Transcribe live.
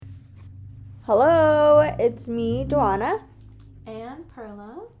Hello, it's me, Joanna. And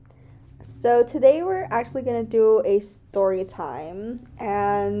Perla. So today we're actually gonna do a story time,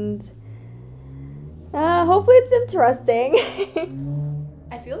 and hopefully it's interesting.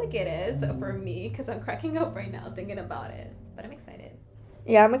 I feel like it is for me because I'm cracking up right now thinking about it. But I'm excited.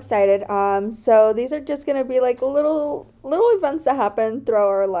 Yeah, I'm excited. So these are just gonna be like little events that happen throughout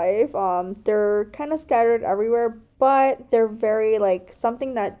our life. They're kind of scattered everywhere, but they're very like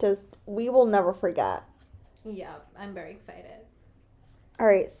something that just we will never forget. Yeah, I'm very excited. All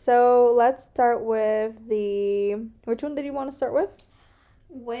right, so let's start with the. Which one did you want to start with?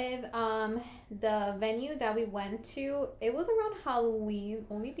 With the venue that we went to, it was around Halloween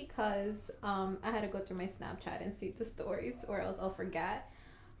only because I had to go through my Snapchat and see the stories or else I'll forget.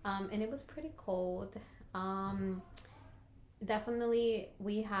 And it was pretty cold. Um Definitely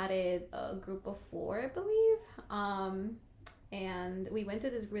we had it a group of four, I believe. And we went to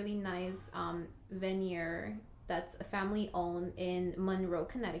this really nice vineyard that's family owned in Monroe,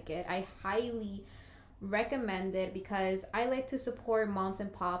 Connecticut. I highly recommend it because I like to support moms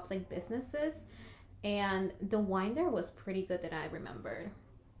and pops like businesses, and the wine there was pretty good that I remembered.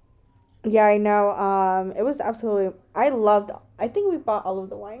 Yeah, I know. It was absolutely. I loved. I think we bought all of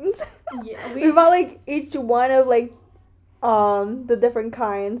the wines. Yeah, We we bought like each one of like the different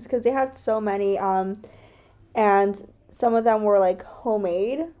kinds because they had so many. And some of them were like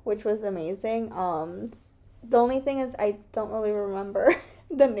homemade, which was amazing. The only thing is I don't really remember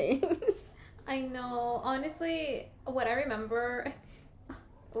the names. I know. Honestly, what I remember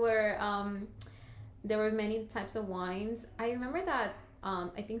were there were many types of wines. I remember that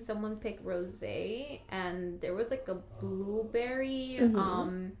I think someone picked rosé and there was like a blueberry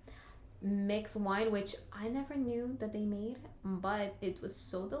Hmm. mixed wine which I never knew that they made, but it was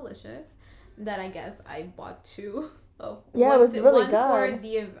so delicious that I guess I bought two. Oh, Yeah, it was really one for good.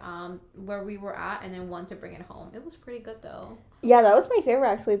 the where we were at and then one to bring it home. It was pretty good though. Yeah, that was my favorite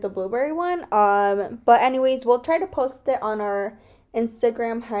actually, the blueberry one. But anyways, we'll try to post it on our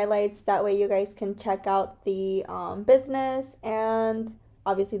Instagram highlights. That way you guys can check out the business and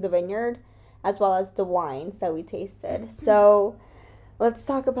obviously the vineyard as well as the wines that we tasted. So let's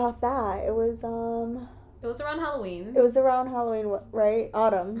talk about that. It was around It Halloween. was around Halloween, right?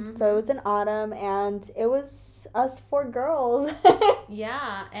 Autumn. So it Mm-hmm. was in autumn and it was us four girls.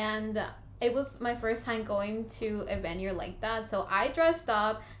 Yeah, and it was my first time going to a venue like that. So I dressed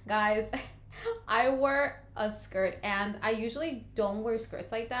up, guys. I wore a skirt, and I usually don't wear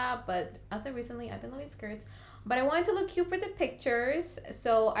skirts like that, but as of recently, I've been loving skirts. But I wanted to look cute for the pictures,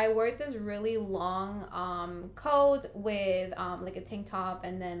 so I wore this really long coat with like a tank top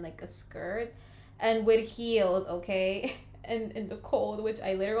and then like a skirt, and with heels, okay, and in the cold, which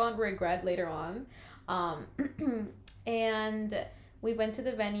I later on regret later on. Um, and we went to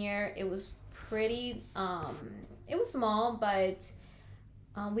the venue. It was pretty. It was small, but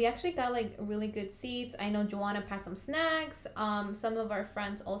we actually got like really good seats. I know Joanna packed some snacks. Some of our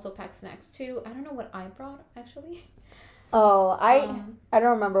friends also packed snacks too. I don't know what I brought actually. Oh, Um, I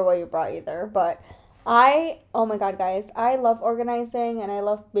don't remember what you brought either, but I oh my god, guys, I love organizing and I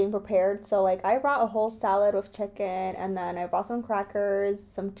love being prepared. So like I brought a whole salad with chicken and then I brought some crackers,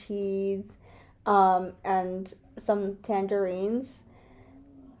 some cheese, and some tangerines.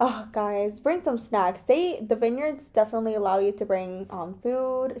 Oh, guys, bring some snacks. The vineyards definitely allow you to bring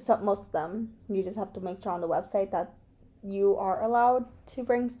food. So most of them, you just have to make sure on the website that you are allowed to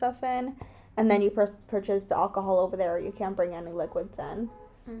bring stuff in, and then you purchase the alcohol over there. You can't bring any liquids in.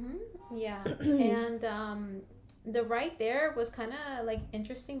 mhm, yeah, and the ride there was kind of like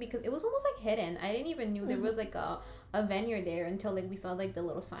interesting because it was almost like hidden. I didn't even knew there was like a venue there until like we saw like the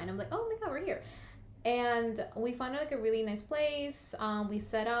little sign. I'm like, oh my god, we're here. And we found like a really nice place. We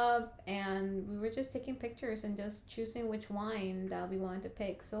set up and we were just taking pictures and just choosing which wine that we wanted to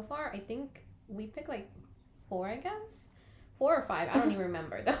pick. So far, I think we picked like four, I guess. Four or five. I don't even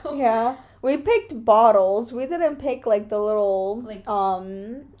remember though. Yeah, we picked bottles. We didn't pick like the little Like,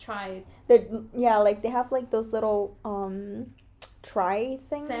 try yeah, like they have like those little try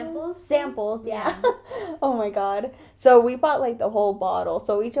things, samples thing. samples, yeah. Yeah. Oh my god. So we bought like the whole bottle.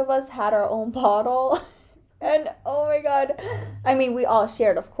 So each of us had our own bottle. And oh my god. I mean, we all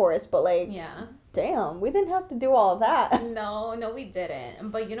shared, of course, but like Yeah. damn, we didn't have to do all that. No, no, we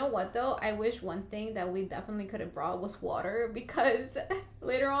didn't. But you know what though? I wish one thing that we definitely could have brought was water because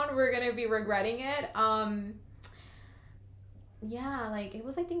later on we're gonna be regretting it. Yeah, like it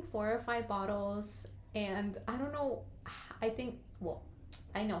was I think four or five bottles, and I don't know. I think well,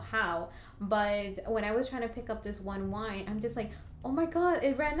 I know how, but when I was trying to pick up this one wine, I'm just like, oh my god,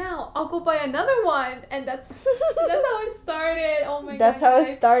 it ran out. I'll go buy another one. And that's how it started. Oh my god. That's how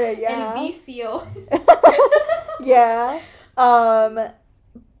it started, El yeah. vicio. Yeah.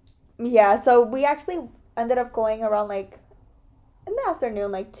 Yeah, so we actually ended up going around like in the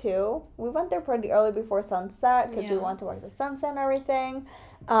afternoon, like 2. We went there pretty early before sunset because we Yeah. wanted to watch the sunset and everything.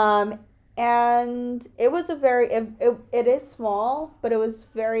 And it was it is small, but it was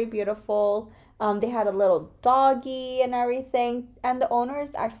very beautiful. They had a little doggy and everything, and the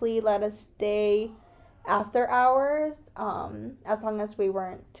owners actually let us stay after hours, as long as we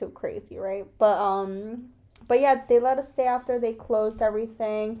weren't too crazy, right? But yeah, they let us stay after they closed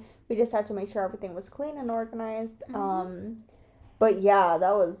everything. We just had to make sure everything was clean and organized. But yeah,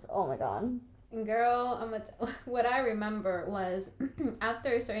 that was, oh my god. Girl, what I remember was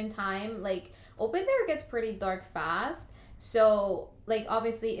after a certain time, like over there gets pretty dark fast. So like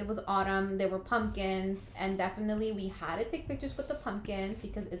obviously it was autumn, there were pumpkins, and definitely we had to take pictures with the pumpkins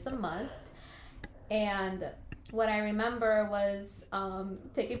because it's a must. And what I remember was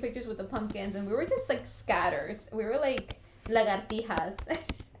taking pictures with the pumpkins, and we were just like scatters. We were like lagartijas.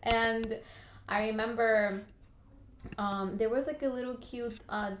 And I remember there was like a little cute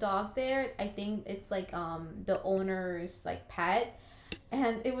dog there. I think it's like the owner's like pet,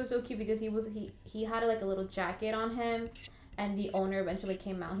 and it was so cute because he had like a little jacket on him, and the owner eventually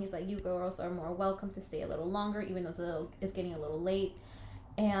came out. He's like, "You girls are more welcome to stay a little longer, even though it's getting a little late."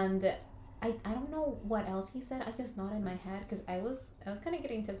 And I don't know what else he said. I just nodded in my head because I was kind of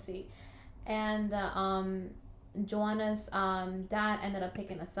getting tipsy, and Joanna's dad ended up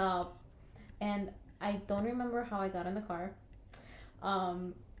picking us up, and I don't remember how I got in the car.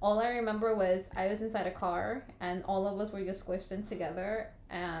 All I remember was I was inside a car and all of us were just squished in together,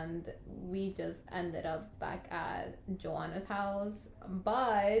 and we just ended up back at Joanna's house.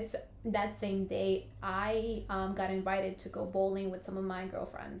 But that same day, I got invited to go bowling with some of my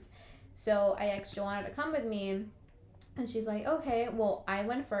girlfriends. So I asked Joanna to come with me, and she's like, okay. Well, I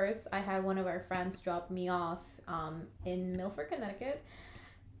went first. I had one of our friends drop me off in Milford, Connecticut.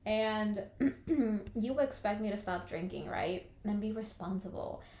 And you expect me to stop drinking, right? And be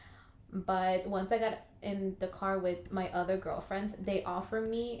responsible. But once I got in the car with my other girlfriends, they offered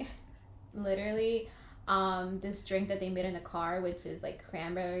me literally this drink that they made in the car, which is like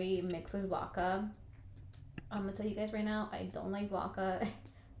cranberry mixed with vodka. I'm gonna tell you guys right now, I don't like vodka,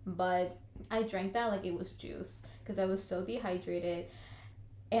 but I drank that like it was juice because I was so dehydrated.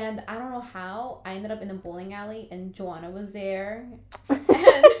 And I don't know how I ended up in a bowling alley and Joanna was there.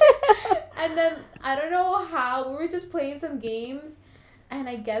 And then I don't know how we were just playing some games, and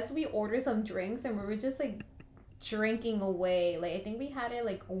I guess we ordered some drinks and we were just like drinking away. Like I think we had it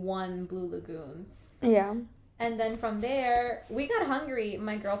like one Blue Lagoon. Yeah. And then from there we got hungry.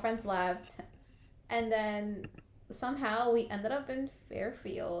 My girlfriends left, and then somehow we ended up in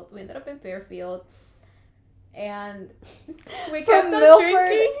Fairfield. And we kept on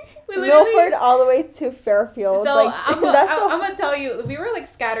drinking. Milford all the way to Fairfield. So like, I'm gonna tell you, we were like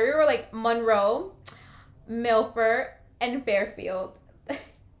scattered. We were like Monroe, Milford, and Fairfield.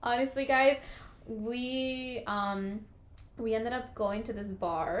 Honestly, guys, we ended up going to this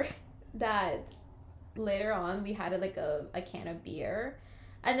bar that later on we had like a can of beer.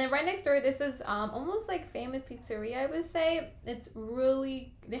 And then right next door, this is almost like famous pizzeria, I would say. It's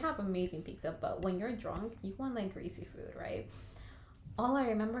really, they have amazing pizza, but when you're drunk, you want like greasy food, right? All I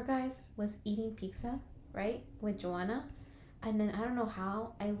remember, guys, was eating pizza, right, with Joanna. And then I don't know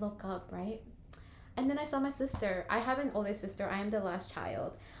how, I look up, right? And then I saw my sister. I have an older sister. I am the last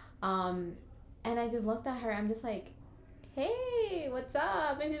child. And I just looked at her. I'm just like, hey, what's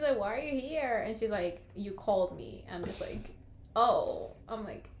up? And she's like, why are you here? And she's like, you called me. I'm just like, oh. I'm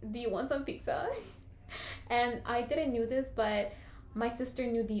like, do you want some pizza? And I didn't knew this, but my sister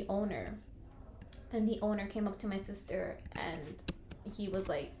knew the owner. And the owner came up to my sister and he was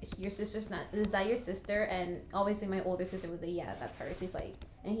like, your sister's not, is that your sister? And obviously my older sister was like, yeah, that's her. She's like,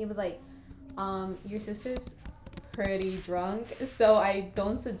 and he was like, your sister's pretty drunk, so I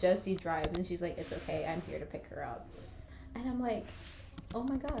don't suggest you drive. And she's like, it's okay, I'm here to pick her up. And I'm like, oh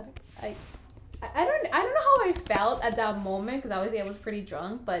my god, I don't know how I felt at that moment, because obviously I was pretty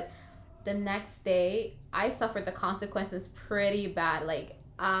drunk, but the next day I suffered the consequences pretty bad. Like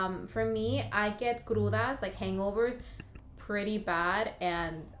for me, I get crudas, like hangovers, pretty bad,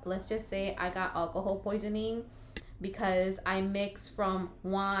 and let's just say I got alcohol poisoning because I mixed from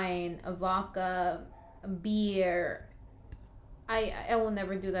wine, vodka, beer. I will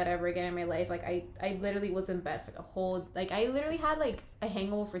never do that ever again in my life. Like I literally was in bed for the whole, like I literally had like a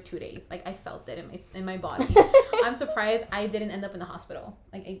hangover for 2 days. Like I felt it in my body. I'm surprised I didn't end up in the hospital.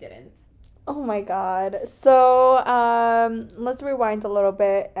 Like I didn't. Oh my God. So, let's rewind a little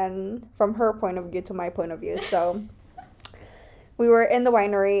bit and from her point of view to my point of view. So, we were in the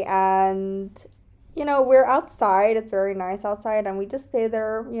winery and we're outside. It's very nice outside and we just stay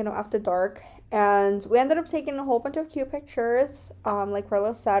there, after dark. And we ended up taking a whole bunch of cute pictures, like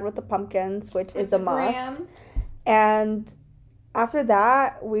Carla said, with the pumpkins, which With is a the must. gram. And after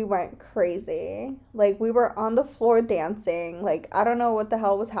that, we went crazy. Like, we were on the floor dancing. Like, I don't know what the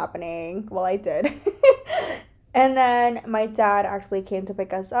hell was happening. Well, I did. And then my dad actually came to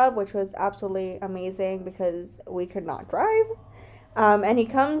pick us up, which was absolutely amazing because we could not drive. And he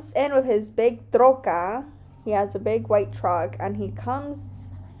comes in with his big troca. He has a big white truck, and he comes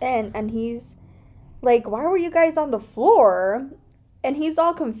in and he's like, "Why were you guys on the floor?" And he's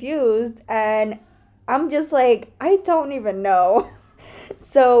all confused, and I'm just like, I don't even know.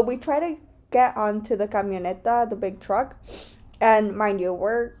 So we try to get onto the camioneta, the big truck, and mind you,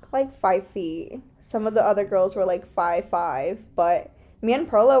 we're like 5 feet. Some of the other girls were like 5'5", but me and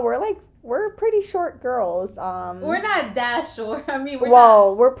Perla we're pretty short girls. We're not that short. I mean,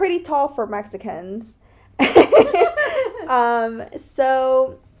 We're pretty tall for Mexicans.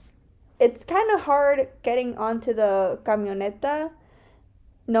 So it's kind of hard getting onto the camioneta,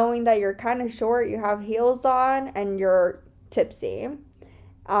 knowing that you're kind of short, you have heels on, and you're tipsy.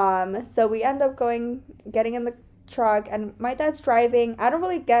 So we end up getting in the truck, and my dad's driving. I don't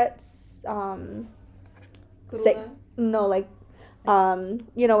really get sick. Crudas. No, like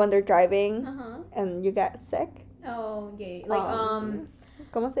when they're driving and you get sick. Oh, yeah. Like,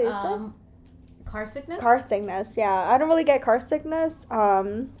 ¿Cómo se dice? Car sickness? Car sickness, yeah. I don't really get car sickness.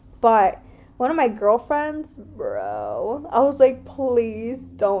 But one of my girlfriends, bro, I was like, please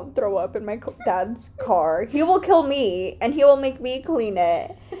don't throw up in my dad's car. He will kill me, and he will make me clean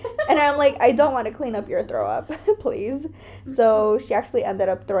it. And I'm like, I don't want to clean up your throw up, please. So she actually ended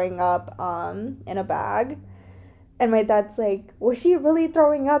up throwing up in a bag. And my dad's like, was she really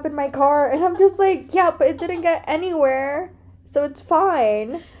throwing up in my car? And I'm just like, yeah, but it didn't get anywhere, so it's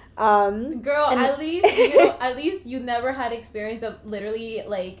fine. Girl, at least you never had experience of literally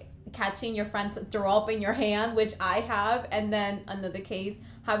like catching your friend's throw up in your hand, which I have, and then another case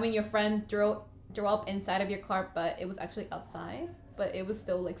having your friend throw up inside of your car, but it was actually outside, but it was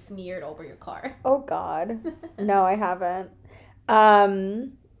still like smeared over your car. Oh God, no, I haven't.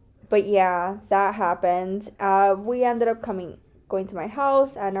 But yeah, that happened. We ended up going to my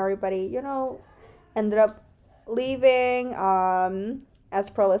house, and everybody, ended up leaving. As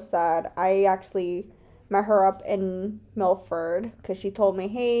Perla said, I actually met her up in Milford because she told me,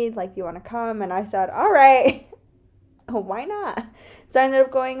 hey, like, you want to come? And I said, all right, why not? So I ended up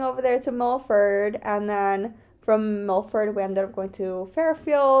going over there to Milford, and then from Milford, we ended up going to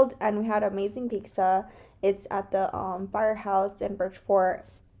Fairfield, and we had amazing pizza. It's at the Firehouse in Bridgeport.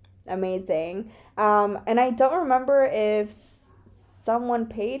 Amazing. And I don't remember if someone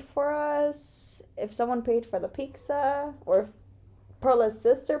paid for us, if someone paid for the pizza, or if Perla's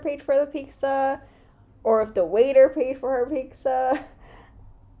sister paid for the pizza, or if the waiter paid for her pizza.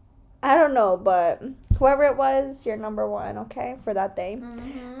 I don't know, but whoever it was, you're number one, okay, for that day.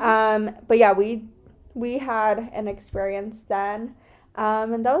 But yeah, we had an experience then,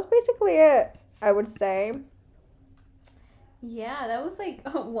 and that was basically it, I would say. Yeah, that was like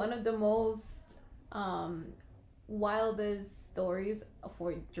one of the most wildest stories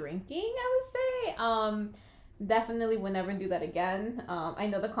for drinking, I would say. Definitely would never do that again. I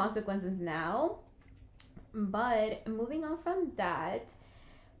know the consequences now. But moving on from that,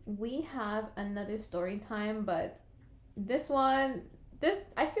 we have another story time, but this I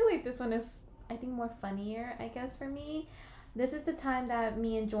feel like this one is, I think, more funnier, I guess, for me. This is the time that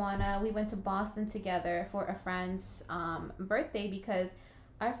me and Joanna, we went to Boston together for a friend's birthday, because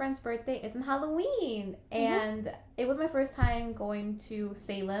our friend's birthday isn't Halloween. And it was my first time going to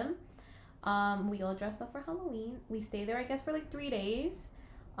Salem. We all dressed up for Halloween. We stayed there, I guess, for like 3 days.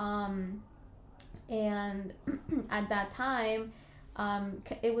 And at that time,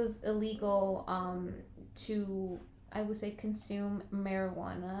 it was illegal to, I would say, consume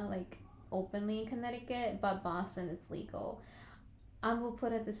marijuana like openly in Connecticut, but Boston it's legal. I will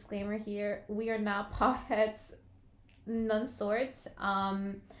put a disclaimer here: we are not potheads, none sorts.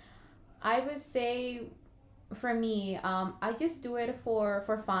 I would say, for me, I just do it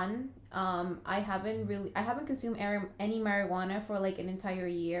for fun. I haven't consumed any marijuana for like an entire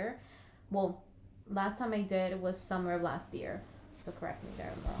year. Well, last time I did was summer of last year, so correct me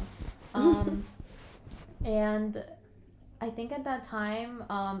there, girl. And I think at that time,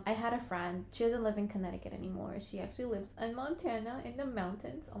 I had a friend. She doesn't live in Connecticut anymore. She actually lives in Montana, in the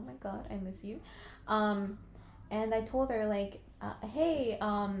mountains. Oh my God, I miss you. And I told her like, hey,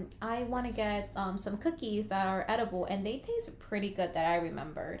 I want to get some cookies that are edible, and they taste pretty good that I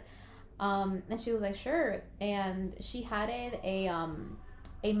remembered. And she was like, sure. And she had it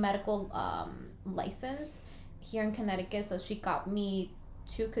a medical license here in Connecticut, so she got me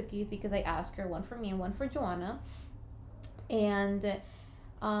two cookies because I asked her, one for me and one for Joanna. And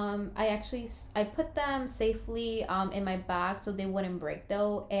I put them safely in my bag so they wouldn't break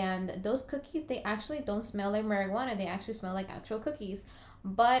though. And those cookies, they actually don't smell like marijuana. They actually smell like actual cookies.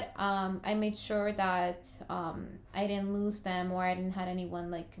 But I made sure that I didn't lose them, or I didn't had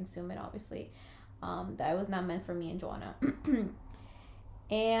anyone like consume it. Obviously, that was not meant for me and Joanna.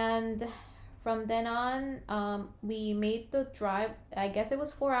 And from then on, we made the drive. I guess it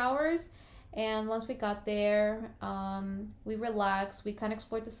was 4 hours. And once we got there, we relaxed. We kind of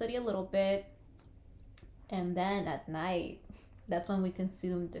explored the city a little bit. And then at night, that's when we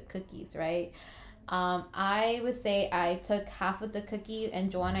consumed the cookies, right? I would say I took half of the cookies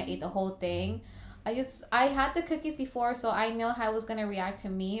and Joanna ate the whole thing. I had the cookies before, so I know how it was gonna react to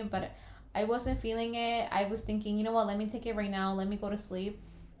me, but I wasn't feeling it. I was thinking, you know what, let me take it right now. Let me go to sleep.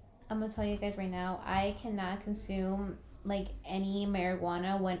 I'm gonna tell you guys right now, I cannot consume like any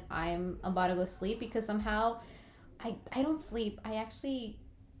marijuana when I'm about to go sleep, because somehow I don't sleep. I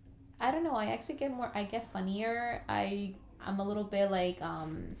don't know, I get funnier. I'm a little bit like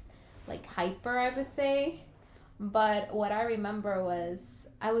hyper, I would say. But what I remember was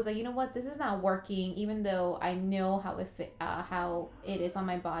I was like, you know what, this is not working, even though I know how it is on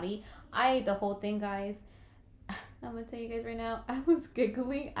my body. I ate the whole thing, guys. I'm gonna tell you guys right now, I was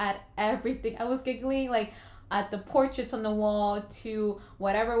giggling at everything. I was giggling like at the portraits on the wall, to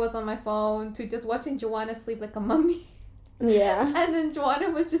whatever was on my phone, to just watching Joanna sleep like a mummy. Yeah. And then Joanna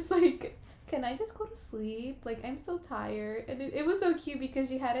was just like, can I just go to sleep? Like, I'm so tired. And it was so cute because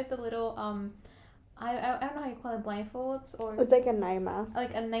she had it the little, I don't know how you call it, blindfolds, or... It was like a night mask.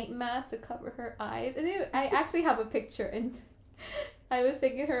 Like a night mask to cover her eyes. And I actually have a picture, and I was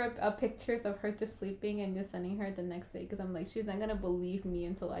taking her pictures of her just sleeping and just sending her the next day, because I'm like, she's not going to believe me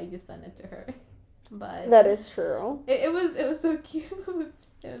until I just send it to her. But that is true. It was so cute. It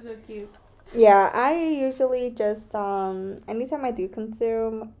was so cute. Yeah, I usually just anytime I do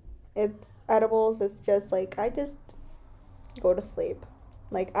consume it's edibles, it's just like I just go to sleep.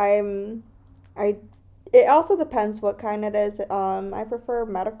 Like I it also depends what kind it is. I prefer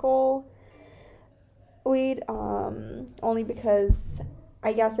medical weed only because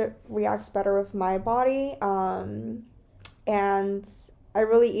I guess it reacts better with my body. And I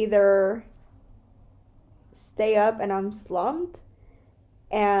really either stay up and I'm slumped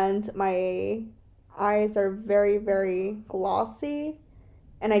and my eyes are very, very glossy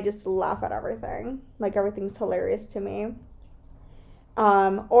and I just laugh at everything. Like everything's hilarious to me.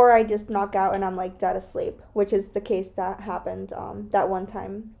 Or I just knock out and I'm like dead asleep, which is the case that happened that one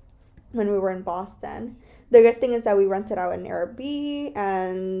time when we were in Boston. The good thing is that we rented out an Airbnb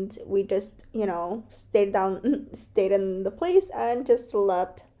and we just, stayed in the place and just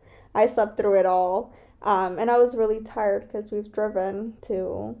slept. I slept through it all. And I was really tired because we've driven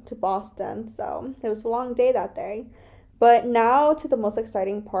to Boston, so it was a long day that day. But now to the most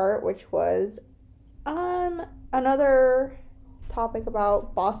exciting part, which was another topic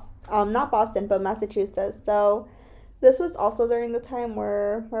about Boston, not Boston, but Massachusetts. So this was also during the time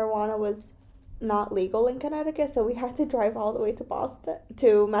where marijuana was not legal in Connecticut, so we had to drive all the way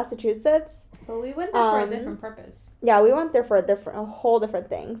to Massachusetts. But we went there for a different purpose. Yeah, we went there for a whole different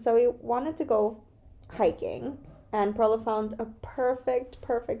thing. So we wanted to go hiking, and Perla found a perfect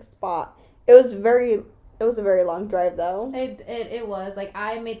spot. It was a very long drive though. It was like,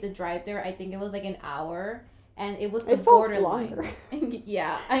 I made the drive there, I think it was like an hour, and it was the borderline.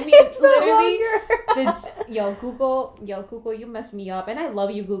 Yeah, I mean, literally Google, you messed me up, and I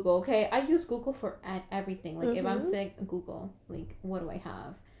love you, Google. Okay, I use Google for everything. Like if I'm sick, Google, like, what do I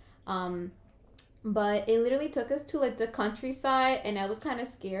have? But it literally took us to like the countryside, and I was kind of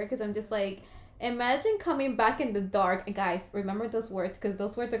scared because I'm just like, imagine coming back in the dark. And guys, remember those words, because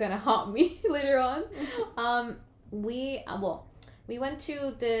those words are gonna haunt me later on. We went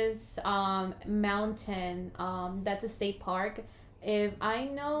to this mountain that's a state park. If I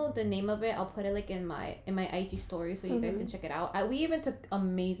know the name of it, I'll put it like in my IG story so you guys can check it out. We even took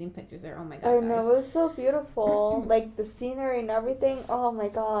amazing pictures there. Oh my god, I know, it was so beautiful. Like the scenery and everything. Oh my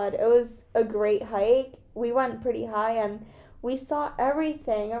god, it was a great hike. We went pretty high and we saw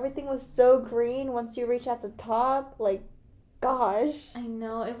everything. Everything was so green once you reach at the top. Like, gosh. I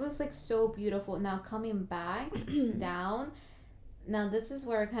know, it was like so beautiful. Now coming back down. Now this is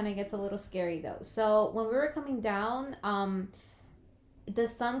where it kind of gets a little scary though. So when we were coming down, the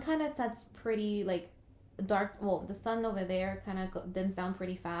sun kind of sets pretty like the sun over there kind of dims down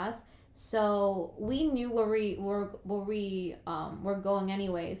pretty fast. So we knew where we were going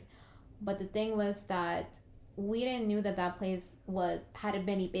anyways. But the thing was that we didn't knew that place had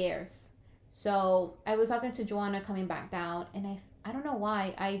many bears. So I was talking to Joanna coming back down, and I don't know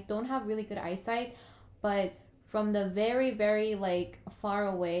why I don't have really good eyesight, but from the very very like far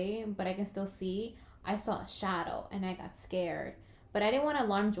away, but I can still see, I saw a shadow and I got scared. But I didn't want to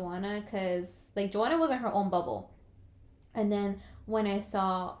alarm Joanna because like Joanna was in her own bubble. And then when I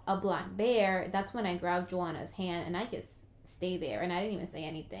saw a black bear, that's when I grabbed Joanna's hand and I just stayed there and I didn't even say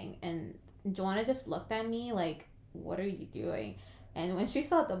anything. And Joanna just looked at me like, what are you doing? And when she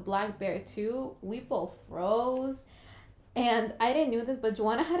saw the black bear too, we both froze. And I didn't know this, but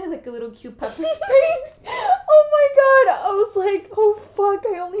Joanna had like a little cute pepper spray. Oh my god! I was like, oh fuck,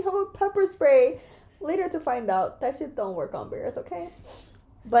 I only have a pepper spray. Later to find out, that shit don't work on bears, okay?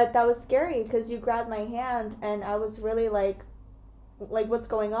 But that was scary because you grabbed my hand and I was really like what's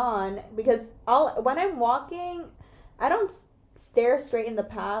going on? Because when I'm walking, I don't stare straight in the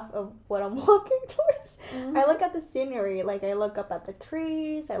path of what I'm walking towards. Mm-hmm. I look at the scenery, like I look up at the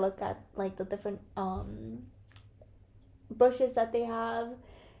trees, I look at like the different bushes that they have,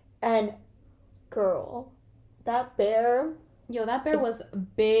 and girl, that bear. Yo, that bear was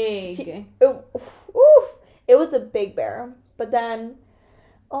big. It was a big bear. But then,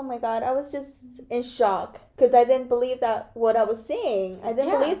 oh my god, I was just in shock because I didn't believe that what I was seeing. I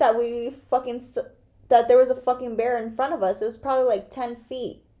didn't believe that that there was a fucking bear in front of us. It was probably like 10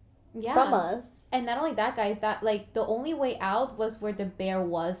 feet from us. And not only that, guys, that like the only way out was where the bear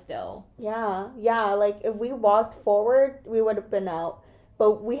was, though. Yeah, like if we walked forward, we would have been out.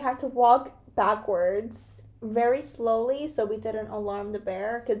 But we had to walk backwards very slowly so we didn't alarm the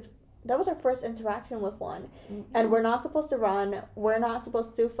bear because that was our first interaction with one. Mm-hmm. And we're not supposed to run. We're not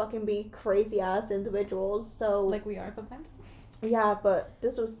supposed to fucking be crazy ass individuals. So like we are sometimes. Yeah, but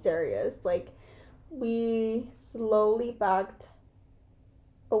this was serious. Like we slowly backed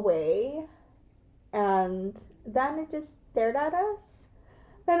away and then it just stared at us.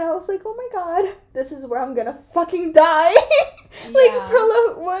 And I was like, oh my god, this is where I'm gonna fucking die. Like,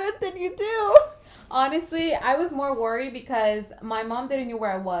 Perla, what did you do? Honestly, I was more worried because my mom didn't know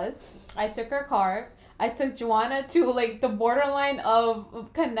where I was. I took her car. I took Joanna to like the borderline of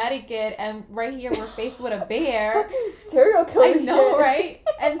Connecticut, and right here we're faced with a bear. Fucking serial killer I know, shit. right?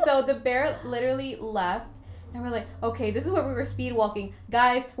 And so the bear literally left, and we're like, okay, this is where we were speed walking.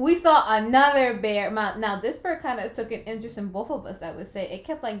 Guys, we saw another bear. Now this bear kind of took an interest in both of us, I would say. It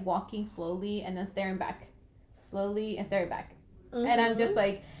kept like walking slowly and then staring back. Slowly and staring back. Mm-hmm. And I'm just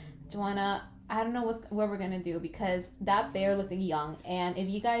like, Joanna, I don't know what we're going to do because that bear looked young. And if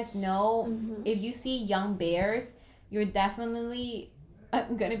you guys know, mm-hmm. if you see young bears, you're definitely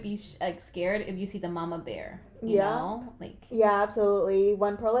going to be like scared if you see the mama bear. You know? Like, yeah, absolutely.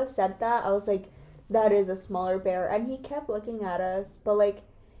 When Perla said that, I was like, that is a smaller bear. And he kept looking at us, but like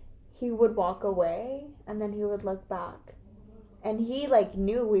he would walk away and then he would look back. And he like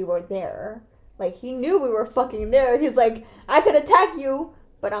knew we were there. Like he knew we were fucking there. He's like, I could attack you,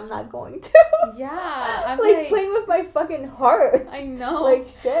 but I'm not going to. Yeah. I'm like playing with my fucking heart. I know. Like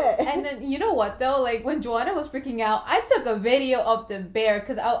shit. And then you know what though? Like when Joanna was freaking out, I took a video of the bear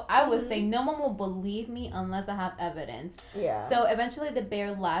because I was saying no one will believe me unless I have evidence. Yeah. So eventually the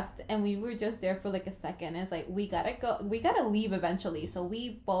bear left and we were just there for like a second. It's like we gotta leave eventually. So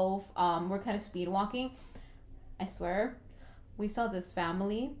we both were kind of speed walking. I swear, we saw this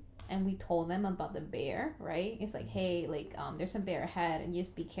family. And we told them about the bear, right? It's like, hey, like, there's some bear ahead, and you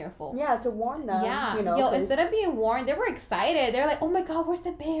just be careful. Yeah, to warn them. Yeah, you know, yo, instead of being warned, they were excited. They're like, oh my god, where's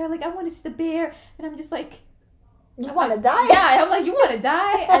the bear? Like, I want to see the bear, and I'm just like, you want to die? Yeah, I'm like, you want to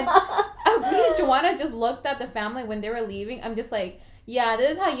die? And me and Joanna just looked at the family when they were leaving. I'm just like, yeah,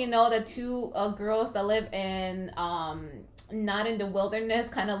 this is how you know that two girls that live in not in the wilderness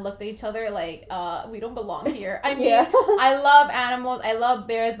kind of looked at each other like we don't belong here. I mean, I love animals, I love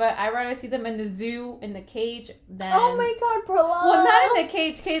bears, but I'd rather see them in the zoo, in the cage, than oh my god, Perla. Well, not in the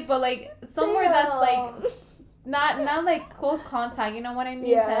cage, but like somewhere that's like not like close contact, you know what I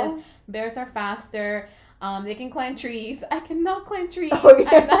mean? Because bears are faster. They can climb trees. I cannot climb trees.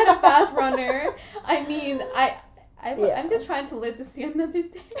 I'm not a fast runner. I mean, I'm just trying to live to see another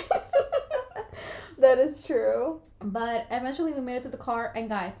day. That is true. But eventually we made it to the car, and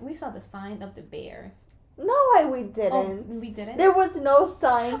guys, we saw the sign of the bears. No, we didn't. Oh, we didn't? There was no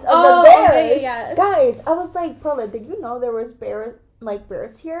signs of the bears. Yeah. Guys, I was like, Perla, did you know there was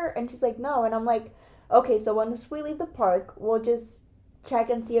bears here? And she's like, no. And I'm like, okay, so once we leave the park, we'll just check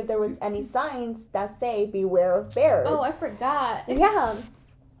and see if there was any signs that say beware of bears. Oh, I forgot. Yeah.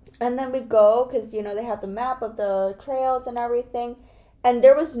 And then we go, because, you know, they have the map of the trails and everything. And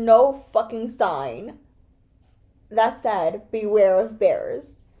there was no fucking sign that said, beware of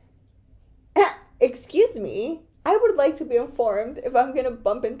bears. Excuse me. I would like to be informed if I'm going to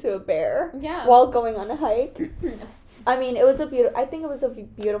bump into a bear while going on a hike. I mean, I think it was a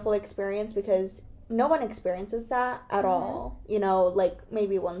beautiful experience because no one experiences that at all. You know, like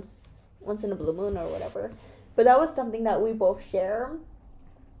maybe once in a blue moon or whatever. But that was something that we both share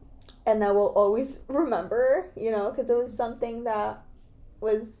and that we'll always remember, you know, because it was something that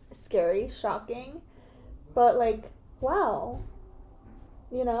was scary, shocking, but like, wow,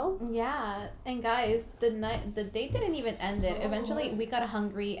 you know? Yeah, and guys, the day didn't even end it. Eventually, we got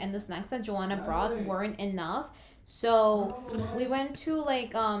hungry, and the snacks that Joanna brought weren't enough. So we went to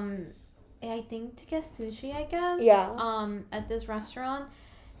like I think to get sushi, I guess. Yeah. At this restaurant.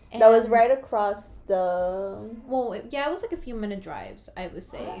 And that was right across the. Well, yeah, it was like a few minute drives, I would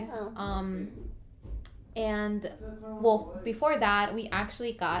say. Oh. And well, before that, we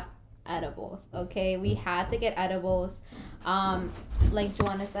actually got edibles. Okay, we had to get edibles. Like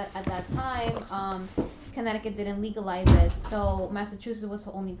Joanna said at that time, Connecticut didn't legalize it, so Massachusetts was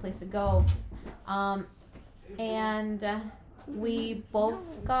the only place to go. And we both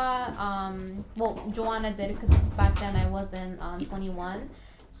got well, Joanna did because back then I wasn't 21,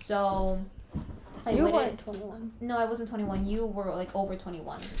 so you weren't 21. No, I wasn't 21. You were like over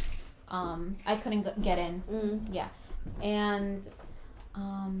 21. I couldn't get in. Yeah, and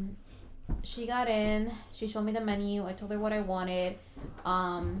she got in. She showed me the menu. I told her what I wanted.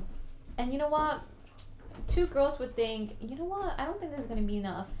 And you know what? Two girls would think, you know what? I don't think this is gonna be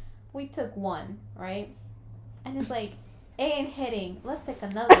enough. We took one, right? And it's like, it ain't hitting. Let's take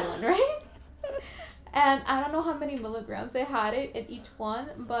another one, right? And I don't know how many milligrams I had it in each one,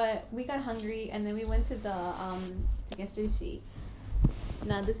 but we got hungry and then we went to the to get sushi.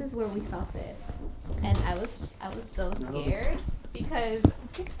 Now this is where we felt it, and I was so scared because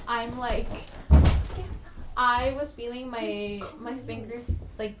I'm like, I was feeling my fingers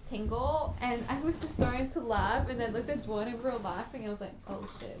like tingle, and I was just starting to laugh, and then looked at Joanna and we were laughing. I was like, oh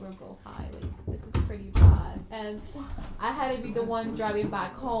shit, we're both high. Like this is pretty bad, and I had to be the one driving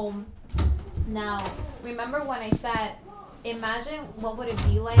back home. Now, remember when I said, imagine what would it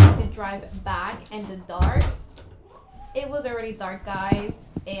be like to drive back in the dark? It was already dark, guys,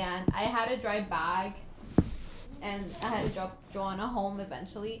 and I had to drive back, and I had to drop Joanna home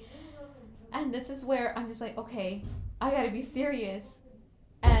eventually. And this is where I'm just like, okay, I gotta be serious.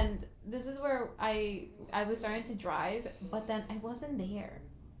 And this is where I was starting to drive, but then I wasn't there.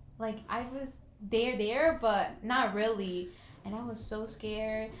 Like, I was there, but not really. And I was so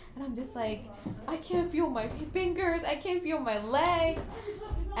scared, and I'm just like, I can't feel my fingers, I can't feel my legs,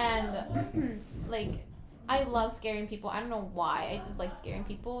 and like, I love scaring people. I don't know why, I just like scaring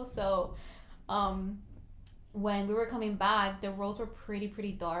people. So when we were coming back, the roads were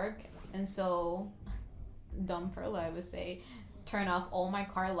pretty dark, and so dumb Perla, I would say, turned off all my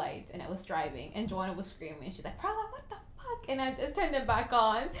car lights, and I was driving, and Joanna was screaming. She's like, Perla, what the fuck? And I just turned it back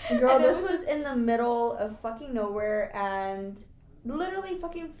on. Girl, this was in the middle of fucking nowhere and literally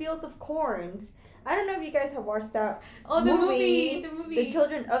fucking fields of corns. I don't know if you guys have watched that movie, The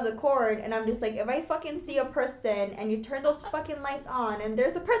Children of the Corn, and I'm just like, if I fucking see a person and you turn those fucking lights on and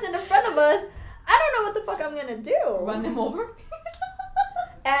there's a person in front of us, I don't know what the fuck I'm gonna do. Run them over?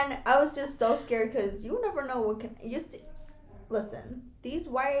 And I was just so scared because you never know what can... Listen, these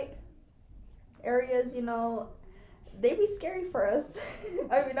white areas, you know, they be scary for us.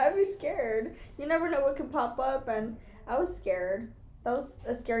 I mean, I'd be scared. You never know what can pop up, and I was scared. That was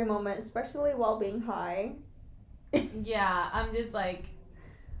a scary moment, especially while being high. Yeah, I'm just like,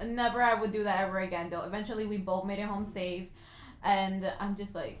 never I would do that ever again, though. Eventually, we both made it home safe, and I'm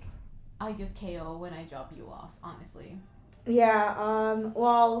just like, I just KO when I drop you off, honestly. Yeah,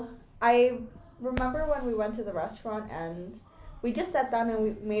 well, I remember when we went to the restaurant, and we just sat down and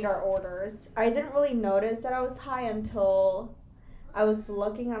we made our orders. I didn't really notice that I was high until I was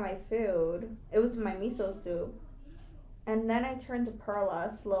looking at my food. It was my miso soup. And then I turned to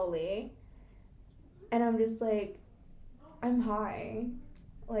Perla slowly. And I'm just like, I'm high.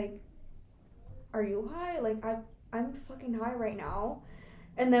 Like, are you high? Like, I'm fucking high right now.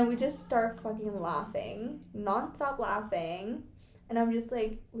 And then we just start fucking laughing. Non-stop laughing. And I'm just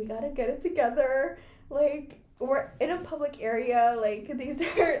like, we gotta get it together. Like, we're in a public area. Like, these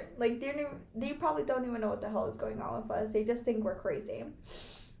are, like, they probably don't even know what the hell is going on with us. They just think we're crazy.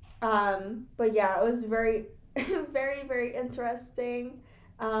 But yeah, it was very, very, very interesting.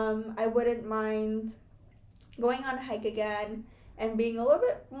 I wouldn't mind going on a hike again and being a little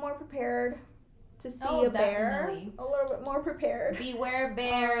bit more prepared to see a bear definitely. a little bit more prepared. Beware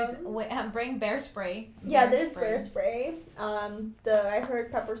bears. Bring bear spray. Yeah, there's bear spray. I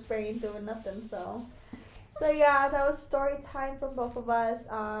heard pepper spray ain't doing nothing, so. So yeah, that was story time from both of us.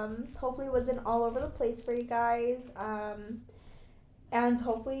 Hopefully it wasn't all over the place for you guys. And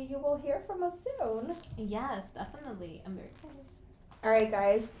hopefully you will hear from us soon. Yes, definitely. I'm very excited. All right,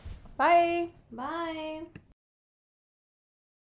 guys. Bye. Bye.